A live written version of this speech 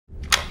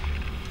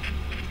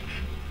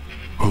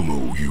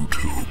Hello,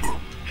 YouTube.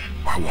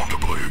 I want to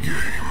play a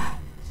game.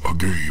 A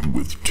game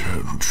with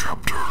 10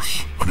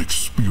 chapters. An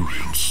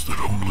experience that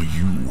only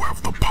you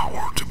have the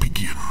power to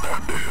begin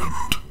and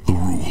end. The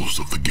rules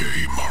of the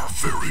game are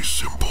very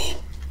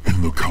simple.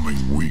 In the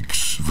coming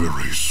weeks,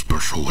 very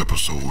special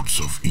episodes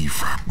of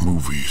EFAP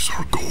movies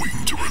are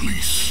going to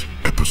release.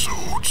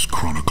 Episodes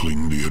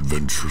chronicling the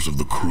adventures of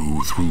the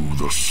crew through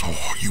the Saw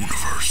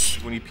universe.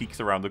 When he peeks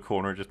around the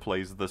corner, it just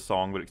plays the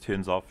song, but it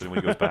turns off, and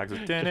when he goes back, it's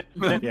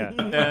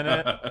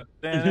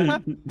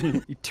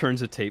He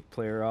turns a tape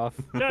player off.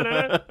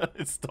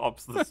 It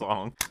stops the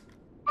song.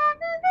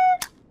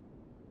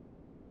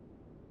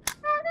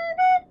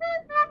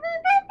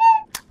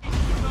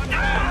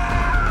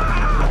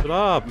 Shut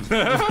up!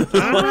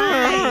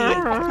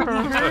 Alright, we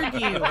heard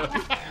you.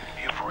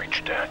 You've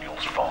reached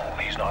Daniel's phone.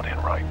 He's not in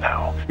right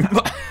now.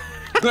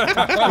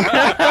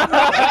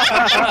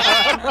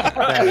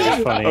 That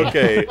is funny.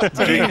 Okay,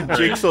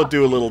 Jigsaw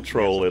do a little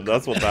trolling.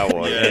 That's what that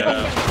was.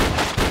 Yeah.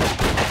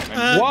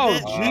 Whoa,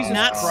 Jesus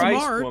Not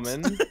Christ, smart.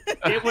 woman!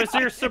 It was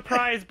your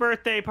surprise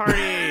birthday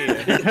party!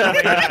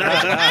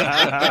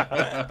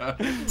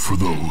 For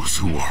those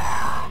who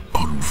are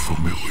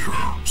unfamiliar,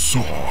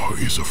 Saw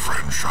is a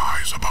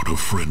franchise about a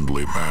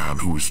friendly man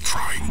who is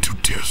trying to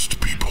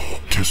test people.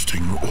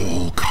 Testing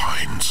all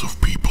kinds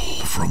of people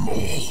from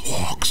all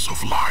walks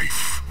of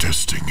life.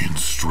 Testing in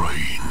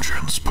strange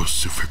and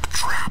specific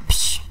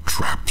traps.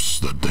 Traps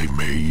that they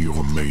may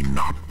or may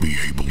not be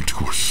able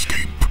to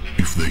escape.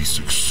 If they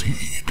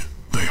succeed,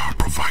 they are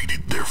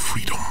provided their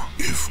freedom.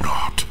 If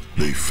not,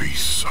 they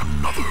face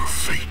another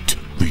fate.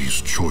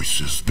 These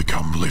choices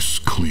become less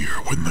clear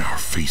when they are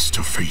face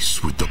to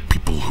face with the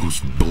people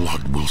whose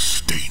blood will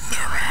stain their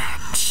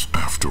hands.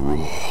 After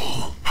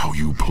all, how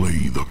you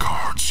play the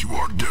cards you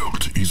are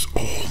dealt is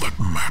all that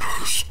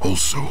matters.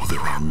 Also, there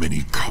are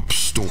many cup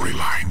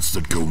storylines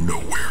that go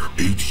nowhere.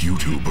 8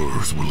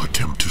 YouTubers will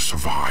attempt to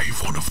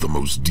survive one of the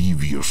most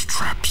devious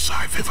traps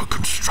I've ever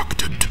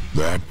constructed.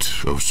 That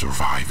of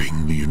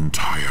surviving the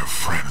entire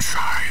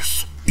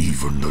franchise.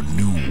 Even the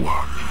new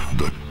one,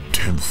 the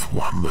 10th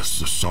one, the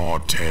Saw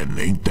 10,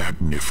 ain't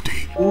that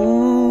nifty.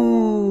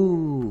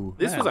 Ooh.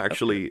 This was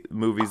actually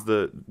movies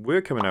that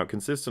were coming out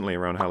consistently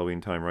around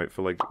Halloween time, right?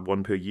 For like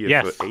one per year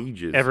Yes, for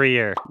ages. every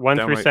year. 1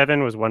 through Downright-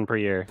 7 was 1 per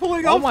year.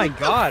 Oh my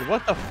God!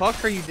 What the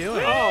fuck are you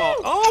doing?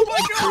 Oh my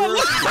god!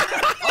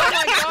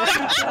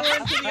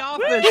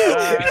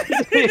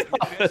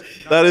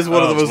 That is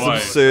one of the most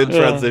absurd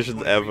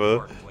transitions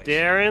ever.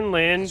 Darren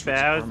Lynn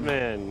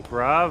Bousman.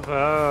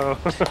 Bravo.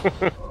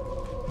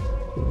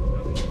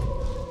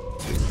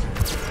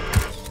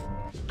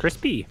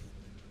 Crispy.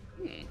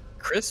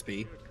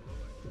 Crispy.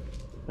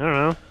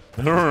 I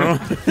don't know.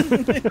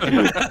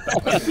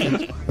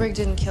 Rick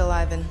didn't kill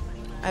Ivan.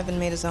 Ivan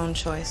made his own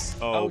choice.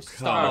 Oh, stop.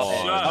 come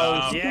on.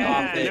 Oh,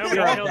 Yeah, stop it. nobody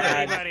You're a killed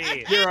bad-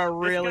 anybody. You're a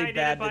This really guy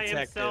bad did it by detective.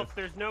 himself.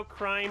 There's no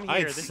crime here.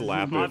 I'd This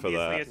slap is him for obviously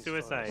that. a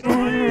suicide.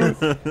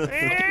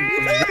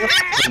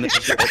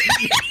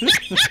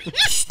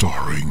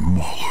 Starring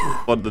Mahler.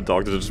 Want the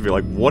doctor to just be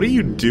like, "What are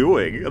you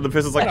doing?" And the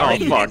person's like, "Oh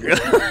fuck."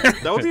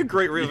 That would be a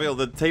great reveal.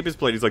 The tape is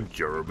played. He's like,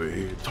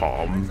 "Jeremy,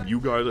 Tom, you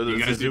guys." guys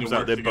need to Assumes out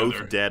work they're both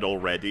together. dead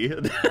already.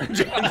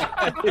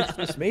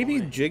 Maybe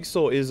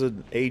Jigsaw is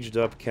an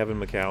aged-up Kevin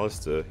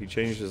McAllister. He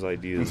changed his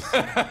ideas.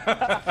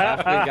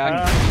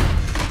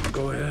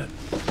 Go ahead.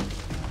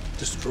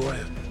 Destroy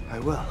it. I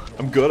will.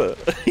 I'm gonna.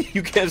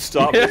 You can't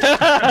stop me. Stay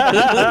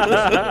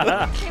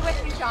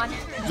with me, John.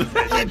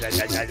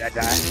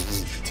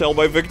 Tell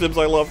my victims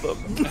I love them.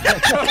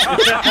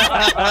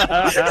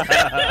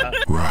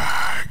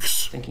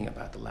 Rags. Thinking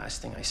about the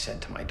last thing I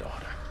said to my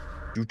daughter.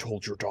 You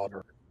told your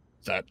daughter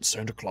that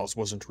Santa Claus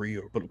wasn't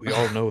real, but we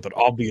all know that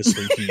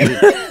obviously he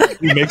is.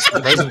 He makes the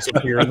presents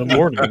appear in the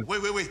morning.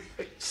 Wait.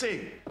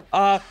 Sing.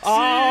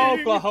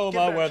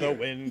 Oklahoma, where the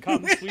wind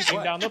comes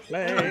sweeping down the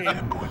plain.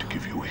 I'm going to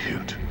give you a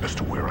hint as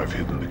to where I've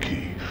hidden the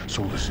key,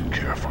 so listen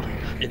carefully.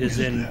 It is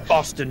in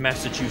Boston,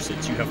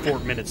 Massachusetts. You have 4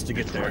 minutes to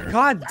get there.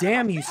 God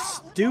damn you,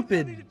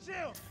 stupid!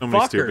 So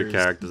many stupid fuckers.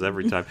 characters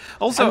every time.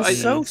 Also, I'm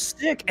so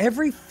sick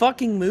every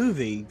fucking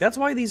movie. That's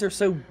why these are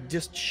so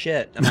just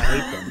shit, and I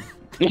hate them.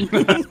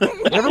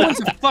 Everyone's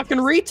a fucking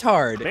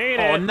retard.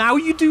 Oh, now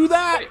you do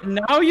that.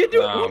 Now you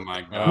do. Oh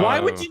my god. Why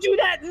would you do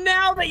that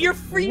now that you're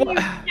free? You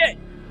shit.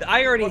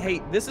 I already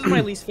hate. This is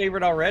my least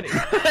favorite already.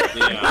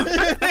 Yeah.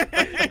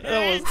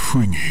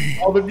 Fringy.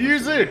 All the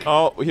music!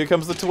 Oh, here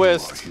comes the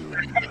twist.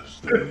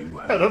 And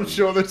I'm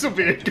sure this will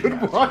be a good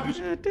one.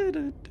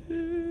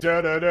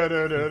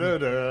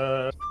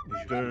 Da-da-da-da-da-da-da.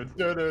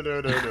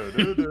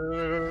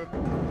 Da-da-da-da-da-da-da.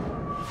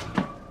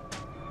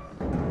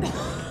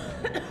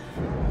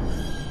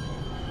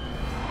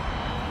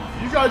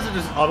 You guys are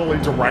just utterly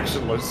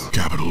directionless.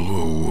 Capital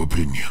O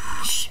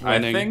opinions. I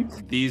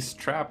think these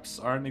traps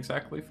aren't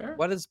exactly fair.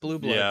 What is Blue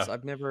Bloods? Yeah.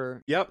 I've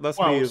never. Yep, that's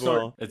Well, me as so-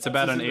 well. It's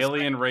about an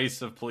alien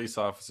race of police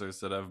officers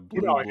that have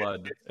blue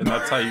blood, and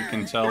that's how you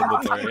can tell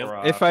that they're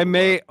alien. If I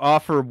may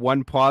offer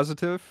one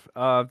positive,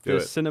 the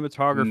it.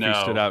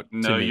 cinematography stood out to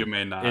No, me. you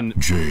may not.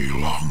 J.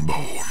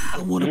 Longbone.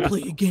 I want to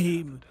play a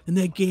game, and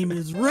that game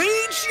is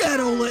Raid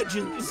Shadow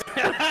Legends.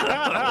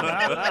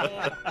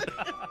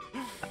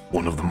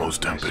 One of the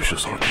most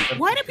ambitious artists.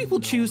 Why do people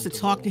choose to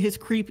talk to his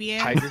creepy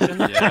ass?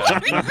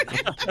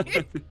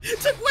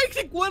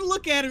 Take one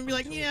look at him and be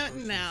like, yeah,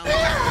 no.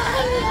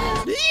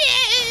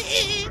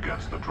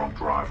 Against the drunk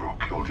driver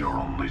who killed your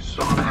only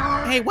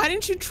son. Hey, why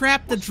didn't you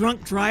trap the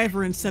drunk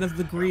driver instead of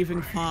the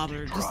grieving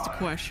father? Just a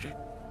question.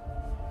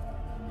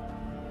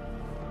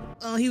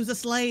 Oh, he was a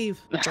slave.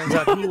 Turns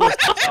out he was.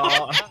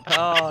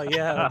 Oh,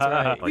 yeah, that's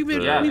right. We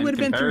would in have been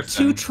through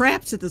comparison. 2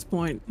 traps at this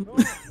point.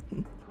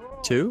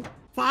 2?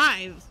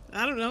 5.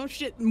 I don't know.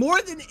 Shit,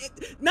 more than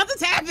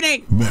nothing's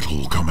happening.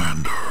 Metal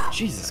Commander.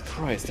 Jesus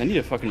Christ, I need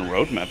a fucking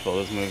roadmap for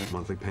this movie.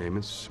 Monthly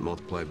payments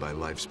multiplied by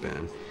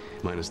lifespan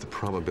minus the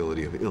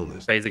probability of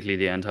illness. Basically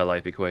the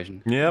anti-life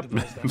equation. Yep.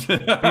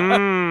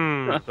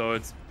 So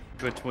it's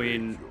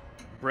between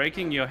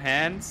breaking your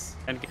hands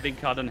and getting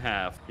cut in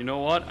half. You know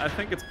what? I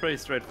think it's pretty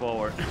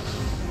straightforward.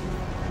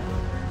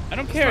 I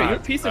don't care, you're a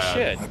piece of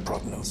shit. My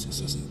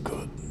prognosis isn't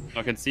good.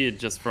 I can see it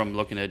just from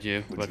looking at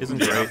you. But Isn't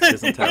great,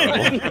 isn't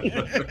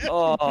terrible.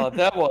 Oh,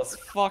 that was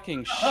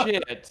fucking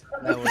shit.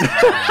 That was,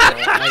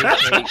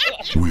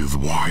 With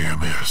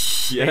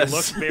YMS. They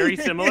look very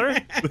similar,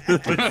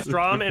 but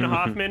Strom and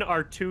Hoffman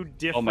are 2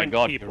 different Oh my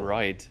god, people. you're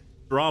right.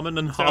 Ramen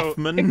and So,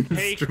 Hoffman.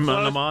 pay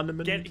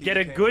close- get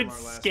a good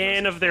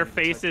scan of their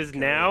faces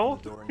now,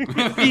 so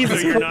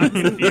you're not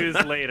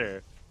confused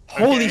later.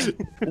 Holy sh!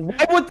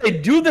 Why would they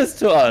do this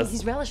to us?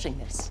 He's relishing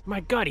this. My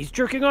god, he's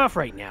jerking off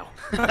right now.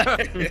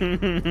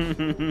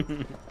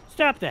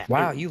 Stop that.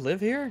 wow, you live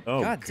here?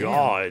 Oh, God.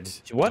 God.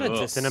 Damn. What a Ugh.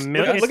 dis- It's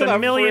Look at it's a that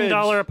 $1 million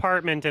fridge.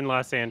 apartment in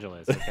Los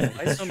Angeles.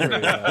 I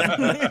screwed up.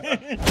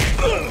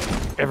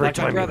 Every Like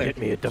my time you brother. hit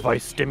me, a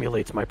device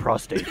stimulates my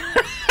prostate.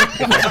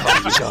 And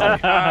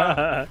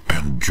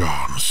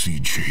John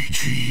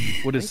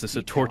CJG. What is this,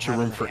 a torture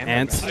room for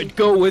ants? I'd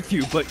go with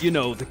you, but you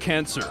know, the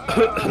cancer.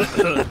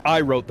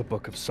 I wrote the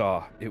Book of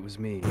Saw. It was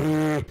me.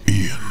 Ian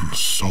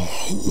Saw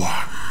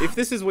 1. If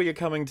this is where you're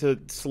coming to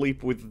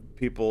sleep with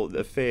people,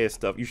 affair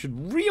stuff, you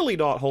should really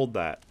not hold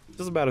that. It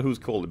doesn't matter who's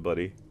calling,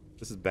 buddy.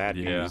 This is bad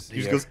news.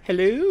 He just goes,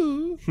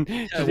 hello.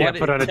 Yeah,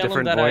 put on a tell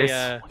him different that voice.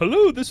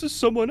 Hello, this is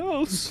someone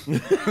else.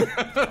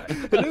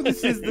 Hello,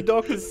 this is the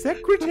doctor's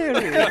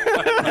secretary.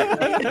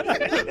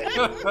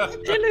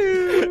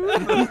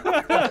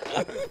 Hello.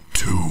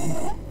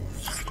 2.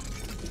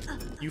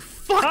 You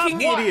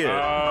fucking idiot.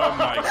 Oh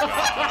my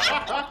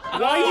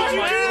god. Why did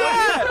you do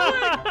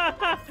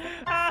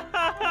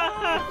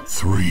that?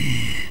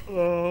 3.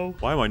 Oh.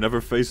 Why am I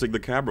never facing the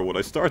camera when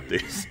I start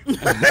these? He's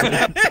got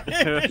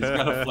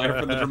a flair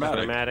for the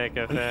dramatic. Dramatic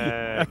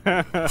effect.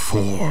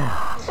 4.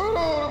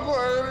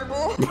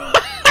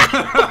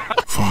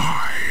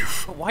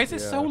 5. Why is it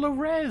so low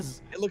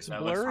res? It looks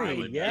That looks blurry.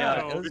 really bad.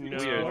 Yeah, Oh, it looks no.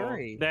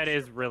 blurry. That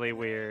is really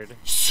weird.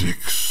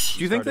 6.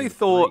 Do you think they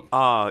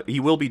thought, he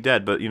will be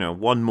dead, but, you know,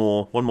 one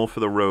more for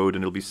the road,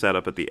 and it'll be set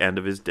up at the end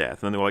of his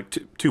death. And then they were like,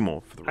 two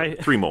more for the road,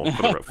 3 more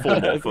for the road, 4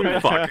 more for the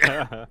fuck.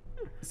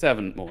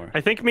 7 more.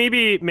 I think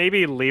maybe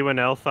Lee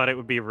Winnell thought it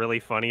would be really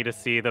funny to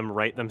see them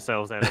write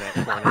themselves out of that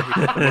corner.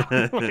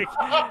 Like,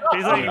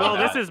 he's like, well,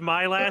 this is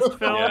my last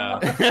film,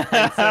 and so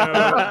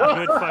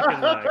good fucking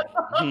luck.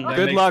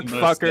 Good luck,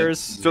 fuckers.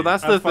 So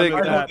that's the thing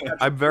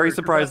I'm very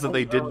surprised that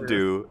they didn't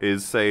do,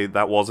 is say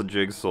that wasn't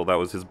Jigsaw, that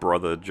was his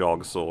brother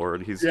Jogsaw,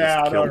 and he's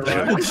just killed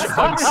him.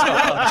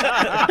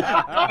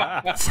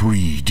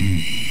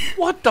 3D.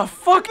 What the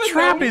fuck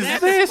trap is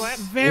this?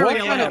 Very What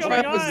kind of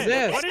elaborate. trap was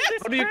this? What is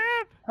this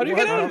crap? How do you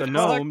get out of The the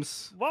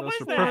gnomes. What Those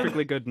was were that?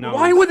 perfectly good gnomes.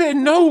 Why were there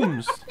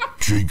gnomes?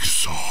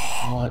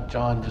 Jigsaw.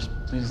 John, just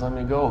please let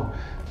me go.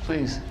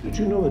 Please. Did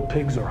you know that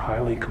pigs are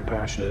highly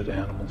compassionate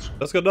animals?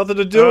 That's got nothing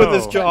to do with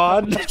this,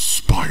 John.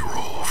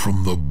 Spiral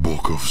from the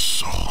Book of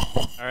Saw.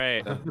 All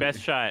right,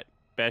 best shot.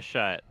 Best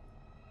shot.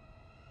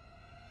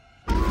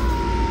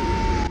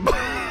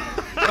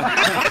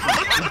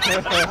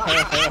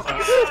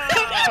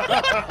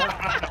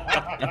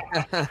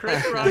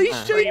 They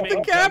shake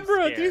the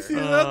camera. Do you see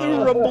that?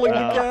 They're rumbling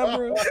the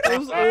camera. That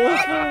was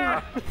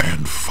awful.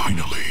 And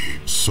finally,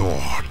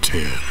 Saw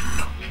 10.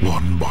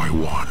 1 by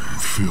 1,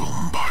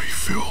 film by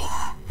film,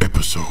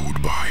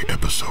 episode by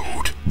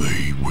episode,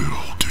 they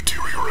will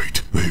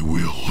deteriorate. They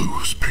will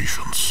lose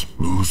patience,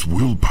 lose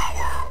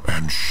willpower,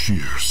 and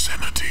sheer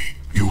sanity.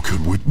 You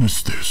can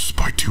witness this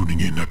by tuning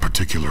in at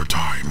particular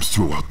times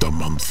throughout the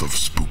month of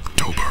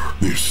Spooktober.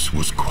 This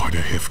was quite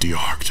a hefty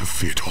arc to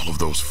fit all of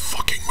those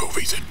fucking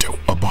movies into.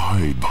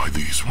 Abide by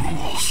these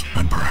rules,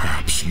 and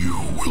perhaps you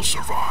will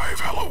survive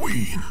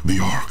Halloween. The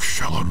arc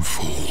shall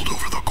unfold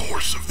over the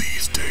course of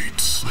these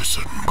dates.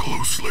 Listen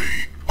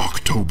closely.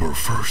 October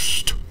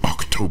 1st,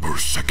 October October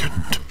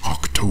 2nd,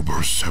 October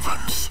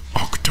 7th,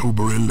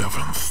 October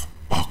 11th,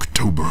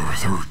 October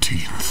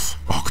 13th,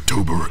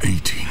 October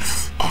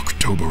 18th,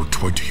 October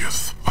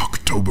 20th,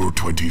 October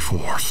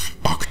 24th,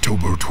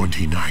 October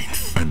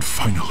 29th, and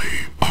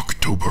finally,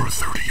 October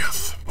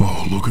 30th.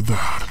 Oh, look at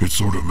that. It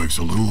sort of makes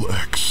a little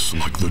X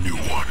like the new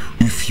one.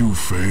 If you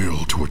fail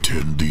to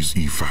attend these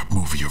EFAP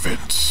movie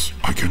events,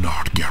 I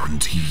cannot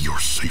guarantee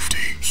your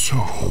safety.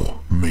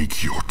 So,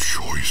 make your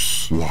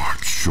choice.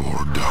 Watch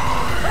or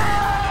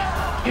die.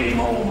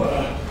 Game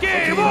over!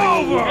 Game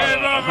over!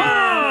 Game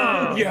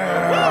over!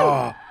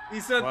 Yeah! He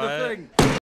said the thing.